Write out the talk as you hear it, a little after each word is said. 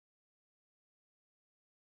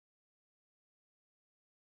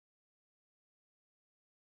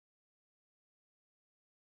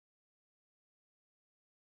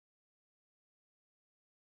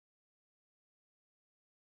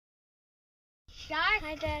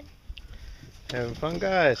Hi, Dad. Having fun,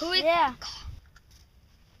 guys. Who is yeah.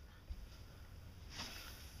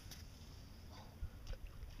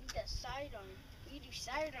 You do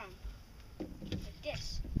sidearm. Like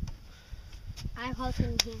this. I'm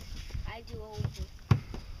holding here. I do over. I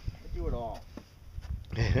do it all.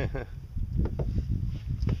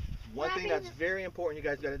 One thing that's very important you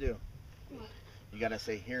guys got to do. You got to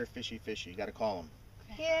say, here, fishy, fishy. You got to call them.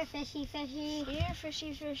 Here, fishy, fishy. Here,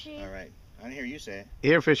 fishy, fishy. All right. I didn't hear you say it.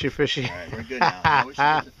 Here, fishy, fishy. All right, we're good now. Now we should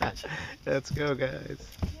get the fish. Let's go, guys.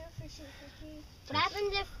 Here, fishy, fishy. What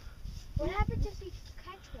happens if we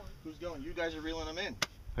catch one? Who's going? You guys are reeling them in.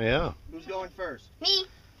 Yeah. Who's going first? Me.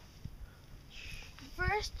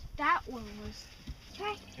 First, that one was.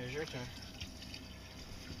 Try. Here's your turn.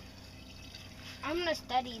 I'm gonna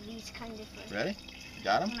study these kind of first. Ready?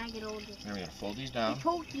 Got them? When I get older. Then we're gonna fold these down. I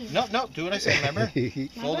told you. No, no, do what I said, remember?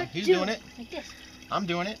 Fold it. He's doing it. Like this. I'm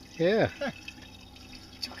doing it. Yeah.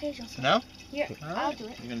 It's okay, Joseph. No? Here, All right. I'll do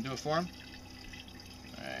it. You're gonna do it for him?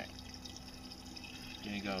 Alright.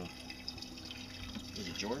 Here you go. Is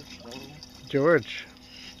it George? George.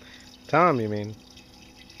 Tom, you mean?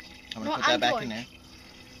 I'm gonna put that back in there.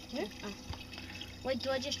 Yeah? Oh. Wait, do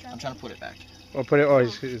I just drop I'm trying to put it back. Oh, put it. Oh,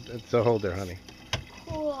 it's a holder, honey.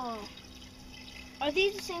 Cool. Are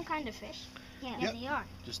these the same kind of fish? Yeah, Yep. they are.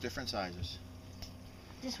 Just different sizes.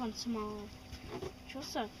 This one's smaller.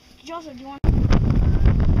 Joseph, do you want?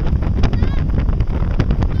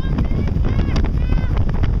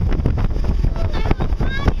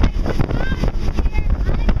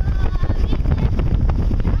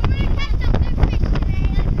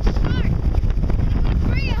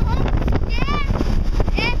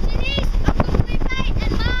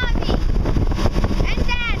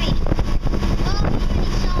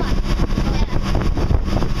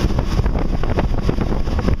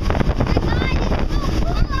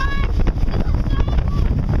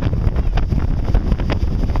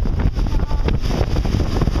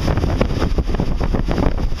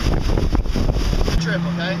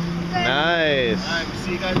 Nice. Alright, we'll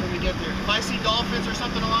see you guys when we get there. If I see dolphins or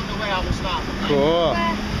something along the way, I will stop. Okay? Cool.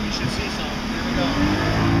 You should see some. Here we go.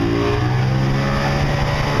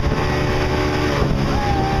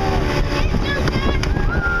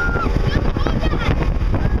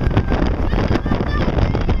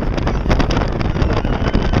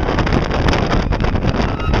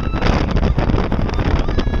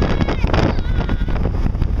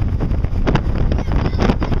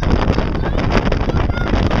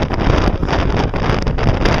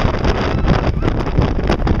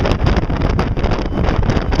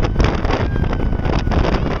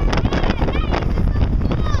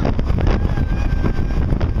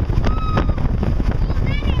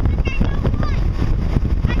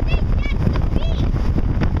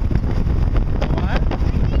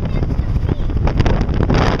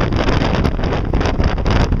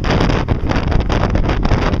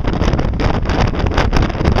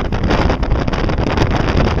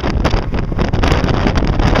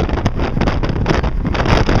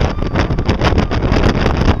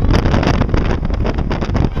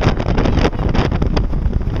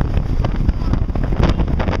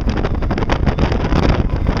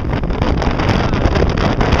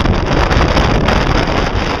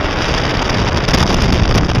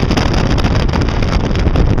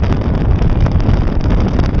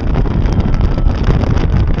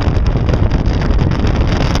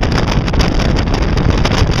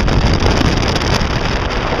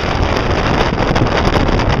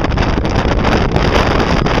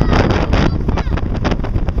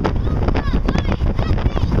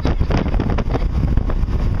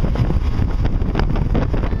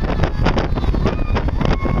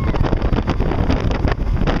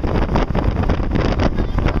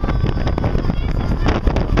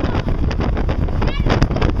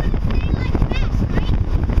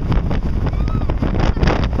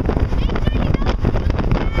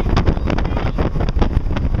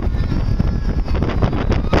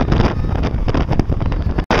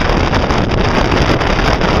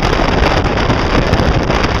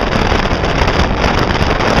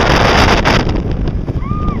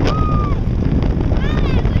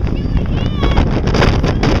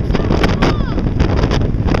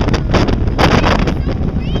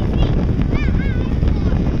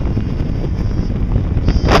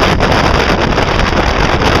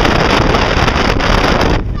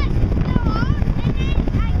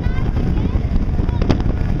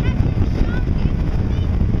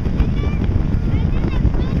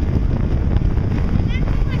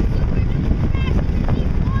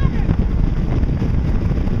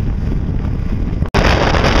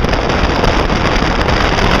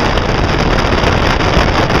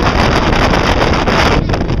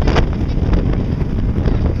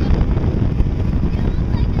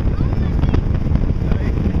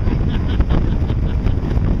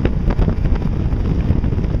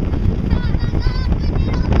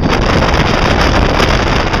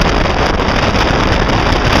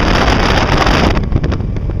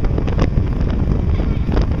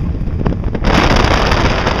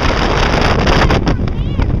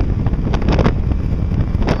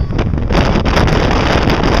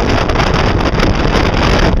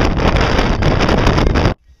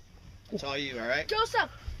 all you, all right? Joseph.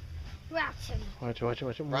 Wraps him. Watch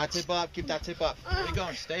it. Rod tip up. Keep that tip up. Where you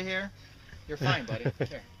going? Stay here. You're fine, buddy.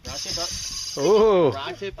 Here. Rod tip up. Ooh.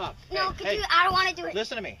 Rod tip up. No, Hey, hey. I don't want to do it.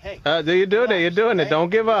 Listen to me. Hey. You're doing it. You're doing it. Don't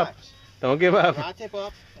give up. Relax. Don't give up. Rod tip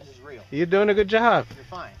up. This is real. You're doing a good job. You're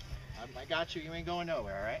fine. I got you. You ain't going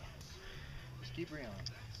nowhere, all right? Just keep reeling.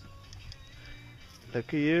 Look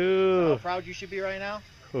at How you. proud you should be right now?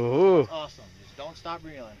 Ooh. Awesome. Just don't stop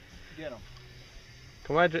reeling. Get him.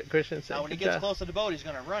 Come on, Christian. Now, when he gets close to the boat, he's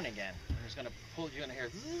going to run again. He's going to pull. You're going to hear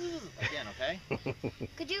zzz again, okay?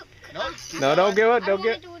 Could you? No, don't give up. Don't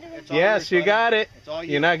give. It's all Yes, yours, you got it. It's all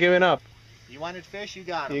you. You're not giving up. You wanted fish, you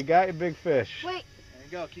got him. You got your big fish. Wait. There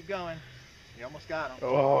you go. Keep going. You almost got him.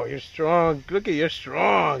 Oh, you're strong. Look at you're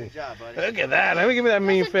strong. Good job, buddy. Look at that. Let me give me that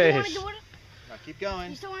mean fish. Now, keep going.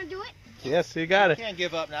 You still want to do it? Yes, you got You it. can't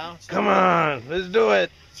give up now. Come on, let's do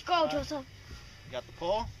it. Let's go, Joseph. You got the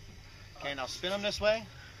pole. Okay, now spin them this way.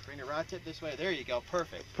 Bring the rod tip this way. There you go.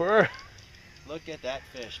 Perfect. Look at that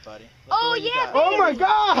fish, buddy. Look Oh, what you yeah, got. Oh my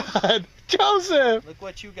God, Joseph! Look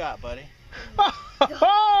what you got, buddy.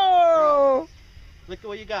 Oh! Look at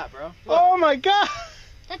what you got, bro. Look. Oh my God!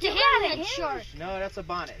 That's a hammerhead shark. No, that's a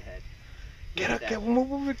bonnet head. Look Get at up, that. get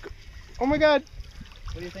move it. Oh my God!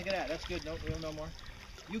 What do you think of that? That's good. No more.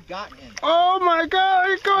 You got him. Oh my God!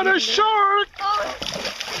 You got a shark! Oh.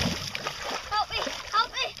 Help me!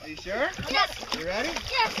 Help me! Are you sure? Yes! You ready?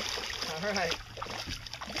 Yes! All right.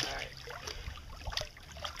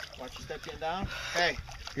 Watch your step getting down. Hey.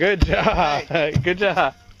 Good job. Good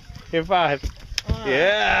job. Give 5.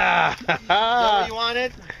 Yeah. Is that what you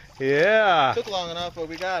wanted? Yeah. Took long enough, but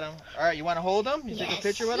we got him. All right, you want to hold him? You take a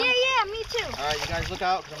picture with him? Yeah, me too. All right, you guys look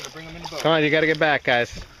out, 'cause I'm going to bring him in the boat. Come on, you got to get back,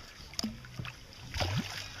 guys.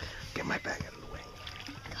 Get my bag out of the way.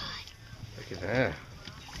 Look at that.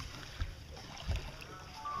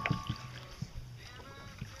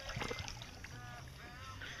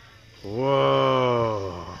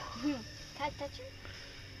 Whoa. Can I touch it?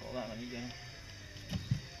 Hold on, let me get him.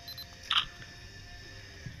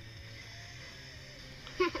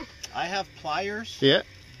 I have pliers Yeah.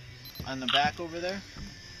 on the back over there.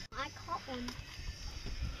 I caught one.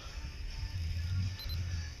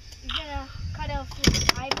 You gonna cut off his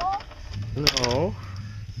eyeball? No.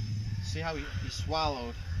 See how he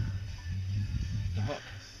swallowed the hook.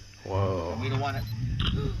 Whoa. And we don't want it,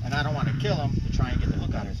 and I don't want to kill him to try and get the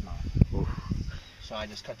hook out of his mouth. Oof. So I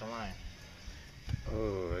just cut the line.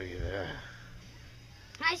 Oh, look at that.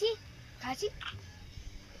 Can I see? Can I see?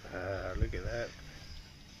 Look at that.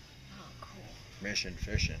 Oh, cool. Mission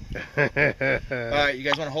fishing. All right, you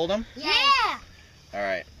guys want to hold him? Yeah! All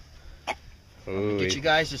right. Ooh, Get you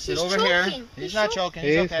guys to sit He's over choking. here. He's Not choking.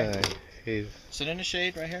 He's he's okay. fine. He's Sit in the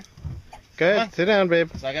shade right here. good. Come on. Sit down,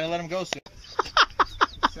 babe. So I gotta let him go soon.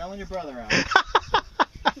 Selling your brother out.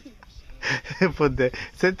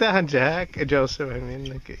 Sit down, Jack. Joseph, I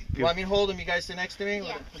mean. Look at You want me to hold him? You guys sit next to me?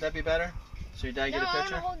 Yeah. Would that be better? So your dad get a I want to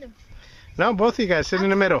picture? hold him. No, both of you guys sit in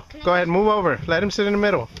the middle. Go ahead, move over. Let him sit in the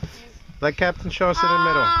middle. Let Captain Shaw sit in the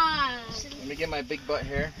middle. Let me get my big butt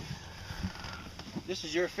here. This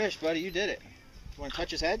is your fish, buddy. You did it. You want to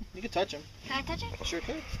touch his head? You can touch him. Can I touch it? Sure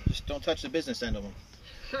could. Just don't touch the business end of him.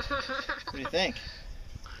 What do you think?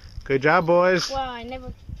 Good job, boys. Wow, I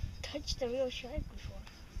never touched a real shark before.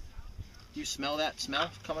 Do you smell that smell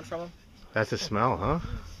coming from him? That's a smell, huh?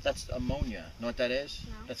 That's ammonia. Know what that is?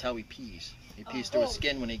 No. That's how he pees. He pees through his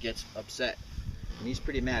skin when he gets upset. And he's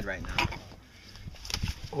pretty mad right now.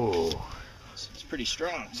 Oh. It's pretty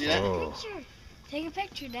strong. See that? Oh. Picture. Take a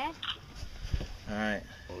picture, Dad. All right.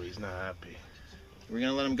 Oh, he's not happy. We're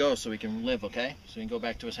going to let him go so he can live, okay? So he can go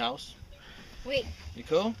back to his house. Wait. You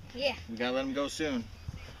cool? Yeah. We got to let him go soon.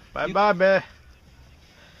 Bye-bye, babe.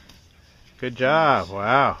 Good job.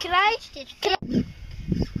 Wow. Can I?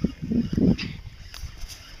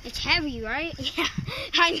 It's heavy, right? Yeah.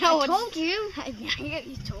 I know. I told you. Yeah,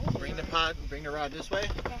 you told me. Bring the pot, bring the rod this way.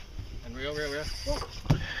 Okay. And reel.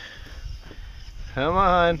 Come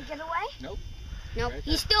on. Get away? Nope. Nope. Right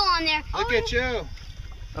He's still on there. Look at you.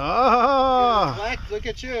 Oh. Black, look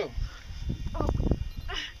at you. Oh.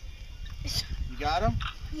 You got him?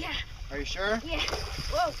 Yeah. Are you sure? Yeah.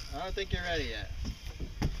 Whoa. I don't think you're ready yet.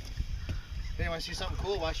 Hey, you want to see something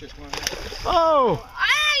cool? Watch this. Come on. Oh.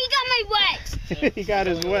 Ah, you got my wet. He got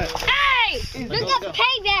his wet. Hey! Let's Look go. at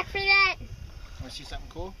payback for that. Want to see something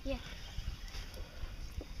cool? Yeah.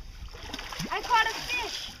 I caught a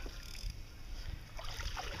fish.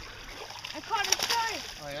 I caught a shark.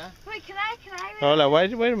 Oh, yeah? Wait, can I? Hold on.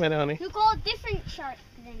 Wait a minute, honey. You call a different shark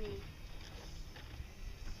than me.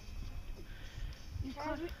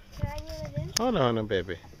 Can I reel it in? Hold on,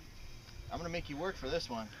 baby. I'm going to make you work for this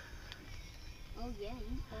one. Oh, yeah.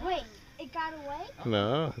 Wait, It got away?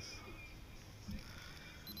 No.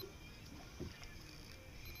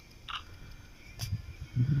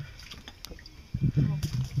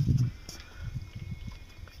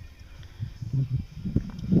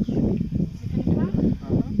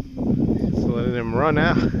 Just letting him run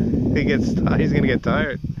out. He's gonna get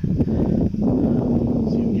tired. See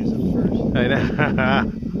who gives up first. I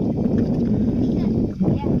know.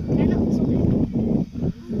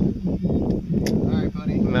 Alright,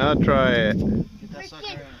 buddy. Now try it. Get that sucker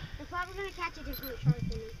in. We're probably gonna catch a different shark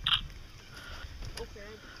than it. Okay.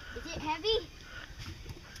 Is it heavy?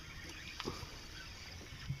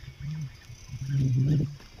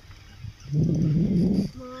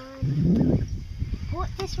 Come on. Pull it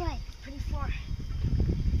this way. Pretty far.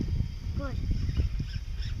 Good.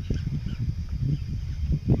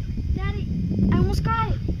 Daddy, I almost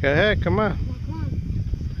got it. Go ahead, come on. Come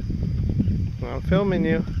on. I'm filming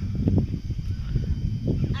you.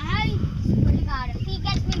 I swear to God, if he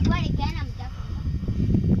gets me wet again, I'm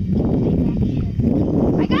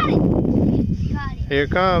definitely. I got it. Got it. Here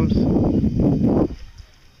it comes.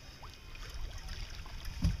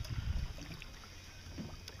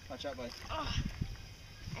 Watch out, buddy.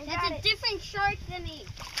 That's a different shark than me.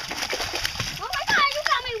 Oh my God, you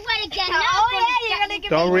got me wet again. Oh yeah, you're gonna get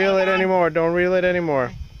Don't me reel wet. it anymore. Don't reel it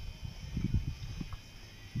anymore.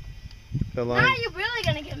 The Now line. you're really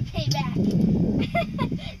gonna get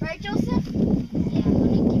payback. Right, Joseph? Yeah, I'm gonna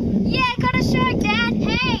give you. Yeah, I got a shark, Dad.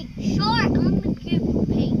 Hey, shark, I'm gonna give you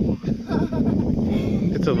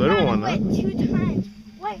payback. It's a little one, huh? Wait, 2 times.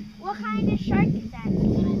 Wait, what kind of shark is that?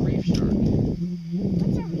 Little reef shark.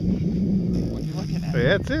 What's a reef? What are you looking at?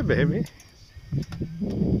 That's it, baby.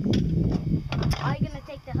 Are you gonna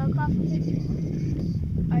take the hook off of it?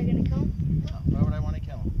 Are you gonna kill him? Why would I want to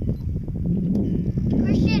kill him?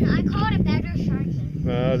 Christian, I caught a better shark than you.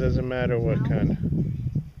 No, it doesn't matter what No. kind.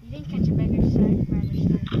 You didn't catch a bigger shark, rather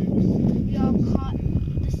shark. We all caught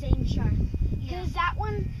the same shark. Because that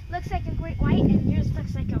one looks like a great white and yours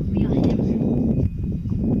looks like a real hammer.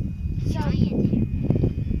 Giant.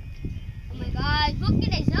 Oh my God, look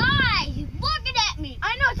at his eyes. He's looking at me.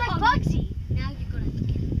 I know, it's like Oh, Bugsy. Now you're gonna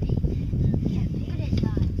get paid. Look at his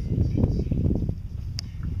eyes.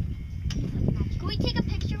 Can we take a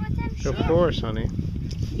picture with him? Of course, honey.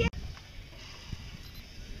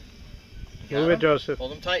 Move it, Joseph.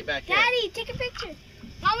 Hold him tight back here. Daddy, take a picture.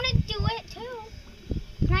 I want to do it too.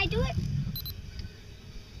 Can I do it?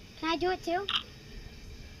 Can I do it too?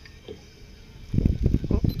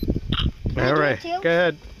 All right, too? go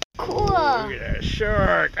ahead. Cool. Look at that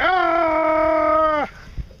shark. Ah!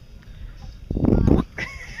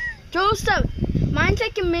 Joseph, mine's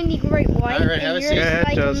like a mini great white All right, have a and seat. yours Go ahead, is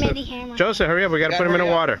like Joseph. a mini hammer. Joseph, hurry up. We got to You put him in gotta the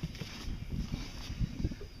hurry water.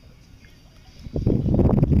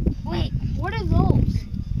 Wait, what are those?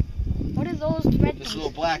 What are those red This things?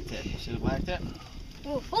 little black tip. You see the black tip?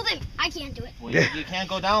 Oh, hold him. I can't do it. Well, you can't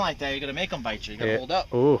go down like that. You're going to make them bite you. You got to Yeah. hold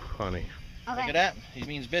up. Ooh, honey. Look Okay. at that. He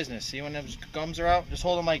means business. See when those gums are out? Just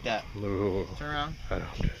hold them like that. Ooh. Turn around. I don't.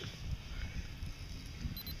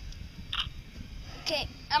 Okay,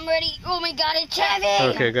 I'm ready. Oh my God, it's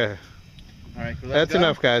heavy. Okay, go ahead. All right. That's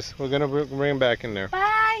enough, guys. We're going to bring him back in there.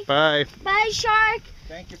 Bye. Bye. Bye, shark.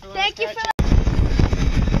 Thank you for Thank you for